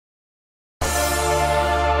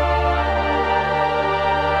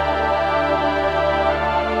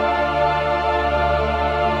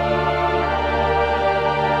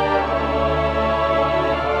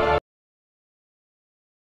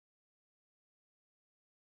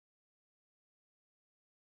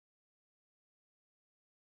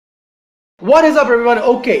What is up, everyone?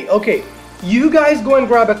 Okay, you guys go and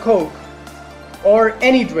grab a Coke or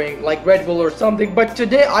any drink like Red Bull or something, but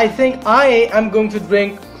today I think I am going to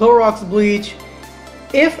drink Clorox bleach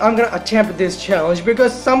if I'm gonna attempt this challenge,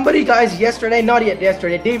 because somebody, guys, yesterday, not yet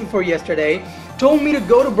yesterday, day before yesterday, told me to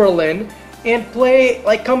go to Berlin and play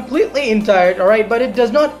like completely in tired, alright, but it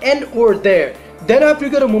does not end over there. Then I have to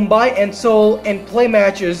go to Mumbai and Seoul and play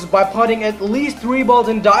matches by putting at least 3 balls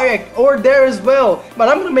in direct or there as well. But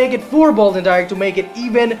I'm gonna make it 4 balls in direct to make it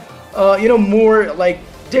even, more like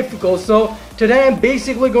difficult. So today I'm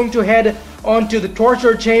basically going to head onto the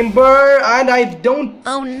torture chamber, and I don't.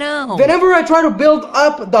 Oh no! Whenever I try to build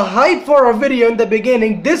up the hype for a video in the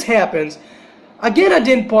beginning, this happens. Again, I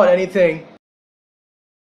didn't put anything.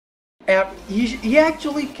 He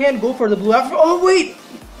actually can't go for the blue after. Oh wait!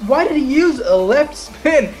 Why did he use a left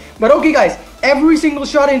spin? But okay, guys, every single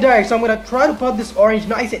shot in direct, so I'm gonna try to put this orange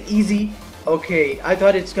nice and easy. Okay, I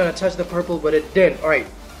thought it's gonna touch the purple, but it didn't. Alright.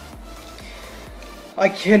 I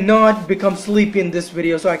cannot become sleepy in this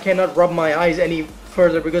video, so I cannot rub my eyes any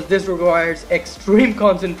further because this requires extreme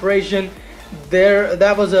concentration.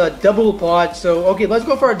 That was a double pot, so okay, let's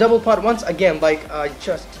go for a double pot once again, like I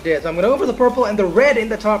just did. So I'm gonna go for the purple and the red in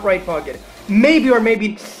the top right pocket. Maybe or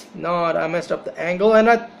maybe not. I messed up the angle and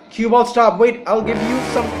that cue ball. Stop. Wait, I'll give you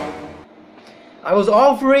some. I was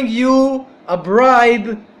offering you a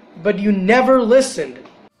bribe, but you never listened.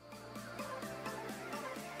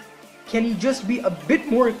 Can you just be a bit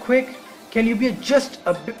more quick? Can you be just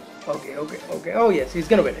a bit? Okay. Oh yes, he's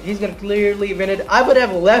gonna win it. He's gonna clearly win it. I would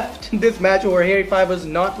have left this match over here if I was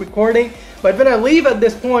not recording, but when I leave at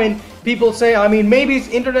this point, people say, I mean, maybe his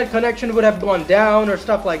internet connection would have gone down or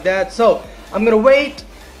stuff like that. So I'm gonna wait.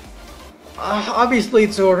 Obviously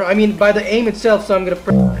it's over. I mean, by the aim itself. So I'm gonna.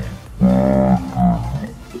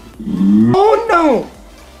 Oh no!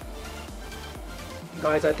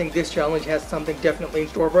 Guys, I think this challenge has something definitely in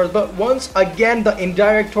store for us. But once again, the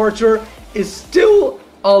indirect torture is still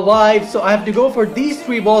alive. So I have to go for these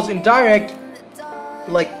 3 balls in direct.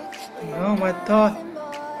 Like, no, I thought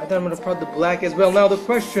I'm gonna put the black as well. Now the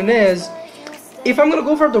question is, if I'm gonna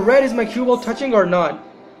go for the red, is my cue ball touching or not?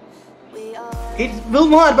 It will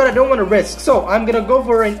not, but I don't want to risk. So I'm gonna go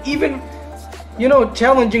for an even,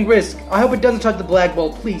 challenging risk. I hope it doesn't touch the black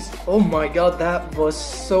ball, please. Oh my god, that was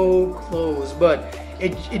so close, but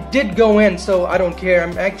it did go in, so I don't care.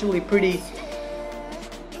 I'm actually pretty.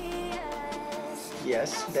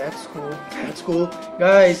 Yes, that's cool. That's cool,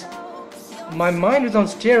 guys. My mind is on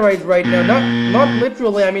steroids right now. Not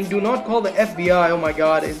literally. I mean, do not call the FBI. Oh my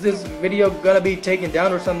god, is this video gonna be taken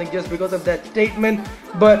down or something just because of that statement?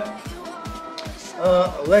 But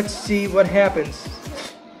let's see what happens.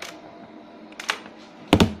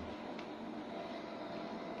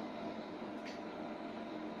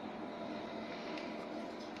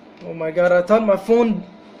 Oh my god, I thought my phone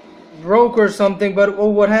broke or something, but oh,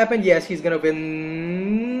 what happened? Yes, he's gonna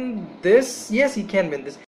win this. Yes, he can win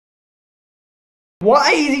this.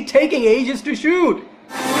 Why is he taking ages to shoot?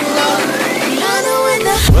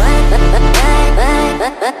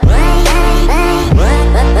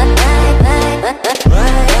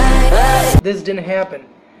 This didn't happen.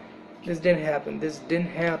 This didn't happen. This didn't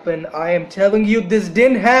happen. I am telling you, this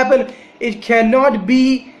didn't happen. It cannot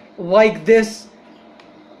be like this.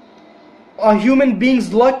 A human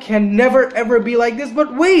being's luck can never ever be like this.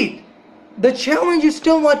 But wait, the challenge is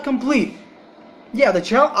still not complete. Yeah, the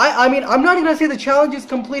challenge. I mean, I'm not gonna say the challenge is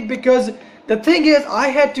complete because the thing is, I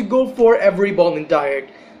had to go for every ball in direct.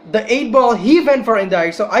 The 8 ball he went for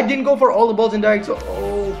indirect, so I didn't go for all the balls in direct. So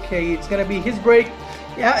okay, it's gonna be his break.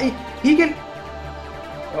 Yeah, he can.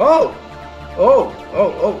 Oh,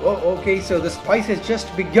 okay. So the spice has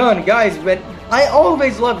just begun, guys. When I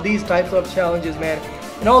always love these types of challenges, man.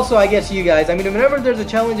 And also, I guess you guys, I mean, whenever there's a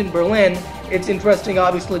challenge in Berlin, it's interesting,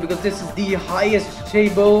 obviously, because this is the highest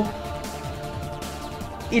table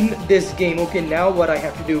in this game. Okay, now what I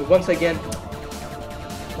have to do, once again,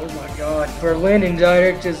 oh my god, Berlin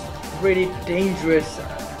indirect is pretty dangerous.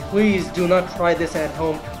 Please do not try this at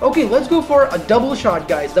home. Okay, let's go for a double shot,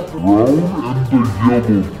 guys. The brown and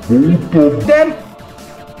the yellow, both of them.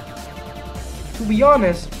 To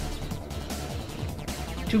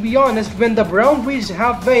be honest, when the brown reached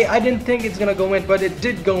halfway, I didn't think it's gonna go in, but it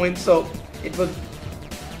did go in, so it was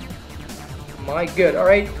my good.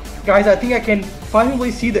 Alright, guys, I think I can finally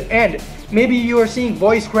see the end. Maybe you are seeing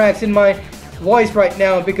voice cracks in my voice right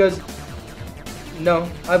now because no,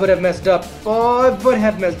 I would have messed up. Oh, I would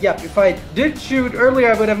have messed. Yeah, if I did shoot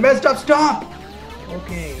earlier, I would have messed up. Stop!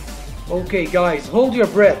 Okay, guys, hold your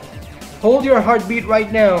breath. Hold your heartbeat right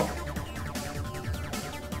now.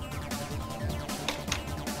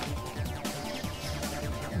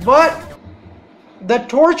 But The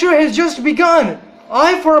torture has just begun.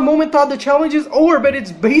 I for a moment thought the challenge is over, but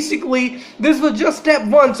it's basically, this was just step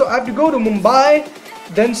 1. So I have to go to Mumbai,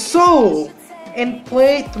 then Seoul, and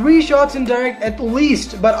play 3 shots in direct at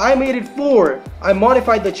least. But I made it 4. I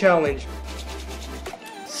modified the challenge.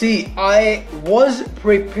 See, I was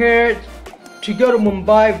prepared to go to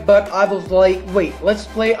Mumbai, but I was like, wait, let's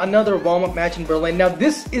play another warm-up match in Berlin. Now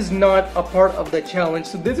this is not a part of the challenge,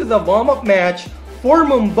 so this is a warm-up match for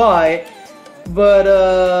Mumbai. But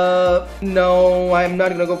no, I'm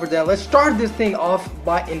not gonna go for that. Let's start this thing off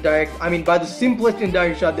by indirect. I mean by the simplest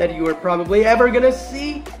indirect shot that you are probably ever gonna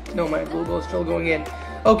see. No, my blue ball is still going in.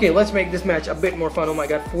 Okay, let's make this match a bit more fun. Oh my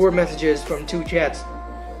god, 4 messages from 2 chats.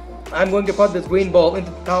 I'm going to put this green ball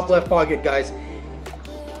into the top left pocket, guys.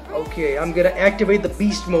 Okay, I'm gonna activate the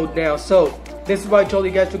beast mode now. So this is why I told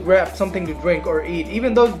you guys to grab something to drink or eat.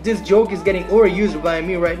 Even though this joke is getting overused by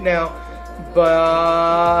me right now.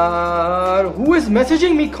 But who is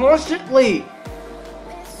messaging me constantly?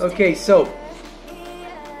 Okay, so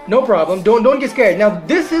no problem. Don't get scared. Now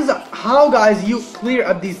this is how, guys, you clear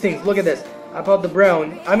up these things. Look at this. I popped the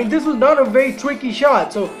brown. I mean, this was not a very tricky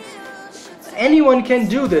shot, so anyone can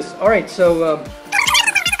do this. All right, so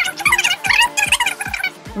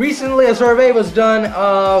recently a survey was done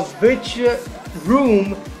of which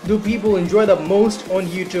room do people enjoy the most on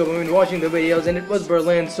YouTube when watching the videos, and it was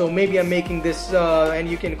Berlin. So maybe I'm making this and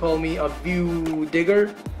you can call me a view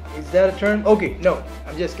digger. Is that a term? Okay, no,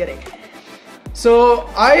 I'm just kidding. So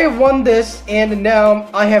I have won this, and now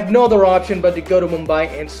I have no other option but to go to Mumbai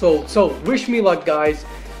and Seoul. So wish me luck, guys.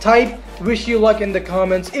 Type wish you luck in the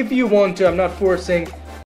comments if you want to. I'm not forcing.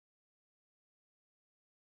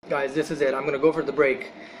 Guys, this is it. I'm gonna go for the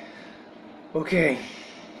break. Okay.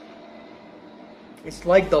 It's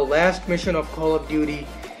like the last mission of Call of Duty,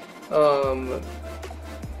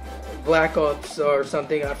 Black Ops or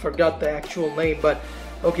something. I forgot the actual name, but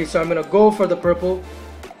okay, so I'm gonna go for the purple.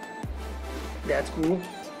 That's cool.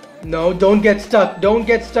 No, don't get stuck. Don't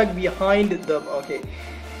get stuck behind the... Okay.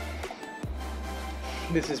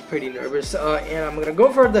 This is pretty nervous. And I'm gonna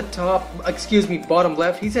go for the top, excuse me, bottom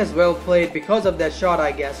left. He says well played because of that shot,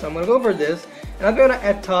 I guess. So I'm gonna go for this. And I'm gonna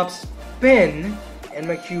add top spin. And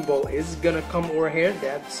my cue ball is gonna come over here.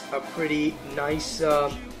 That's a pretty nice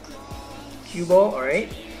cue ball.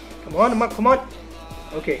 Alright. Come on, come on.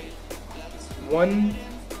 Okay. One.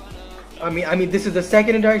 I mean, this is the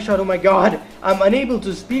second indirect shot. Oh my god. I'm unable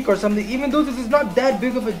to speak or something. Even though this is not that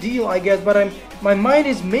big of a deal, I guess. But my mind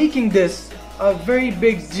is making this a very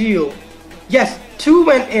big deal. Yes, 2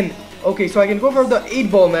 went in. Okay, so I can go for the 8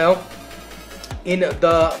 ball now. In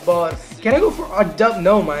the ball. Can I go for a dub?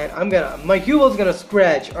 No, man. My cue ball's gonna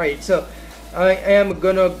scratch. Alright, so I am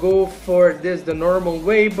gonna go for this the normal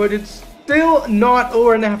way, but it's still not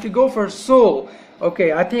over, and I have to go for soul.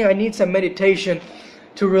 Okay, I think I need some meditation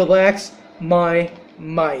to relax my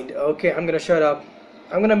mind. Okay, I'm gonna shut up.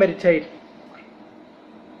 I'm gonna meditate.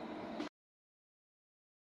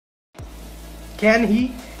 Can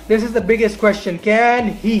he? This is the biggest question.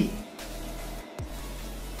 Can he?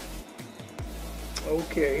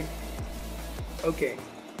 Okay. Okay.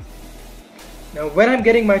 Now when I'm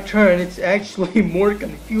getting my turn, it's actually more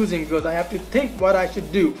confusing because I have to think what I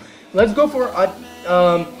should do. Let's go for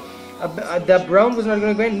that brown was not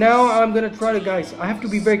gonna go in. Now I'm gonna try to, guys, I have to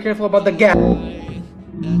be very careful about the gap.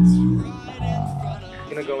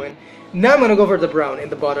 Gonna go in. Now I'm gonna go for the brown in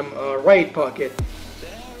the bottom right pocket.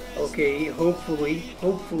 Okay,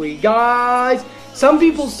 hopefully, guys. Some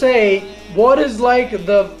people say, what is like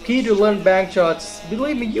the key to learn bank shots?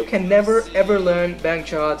 Believe me, you can never ever learn bank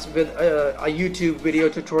shots with a YouTube video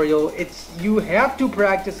tutorial. You have to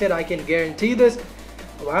practice it. I can guarantee this.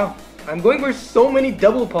 Wow, I'm going for so many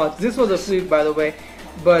double pots. This was a fluke, by the way,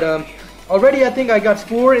 but already I think I got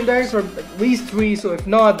 4 indirects, or at least 3. So if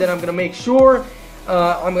not, then I'm gonna make sure.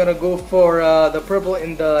 I'm gonna go for the purple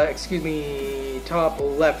in the, excuse me, top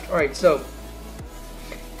left. Alright, so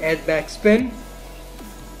add back spin.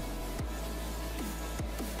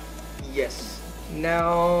 Yes.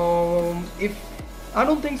 Now, if I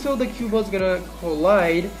don't think so, the cue ball's gonna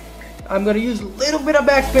collide. I'm gonna use a little bit of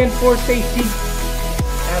backspin for safety.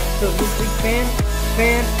 Absolutely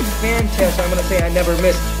fantastic. I'm gonna say I never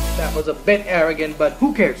missed. That was a bit arrogant, but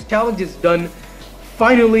who cares? Challenge is done.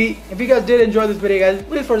 Finally, if you guys did enjoy this video, guys,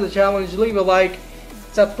 please for the challenge, leave a like,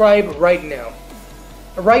 subscribe right now.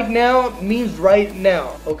 Right now means right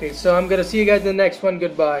now. Okay, so I'm gonna see you guys in the next one.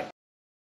 Goodbye.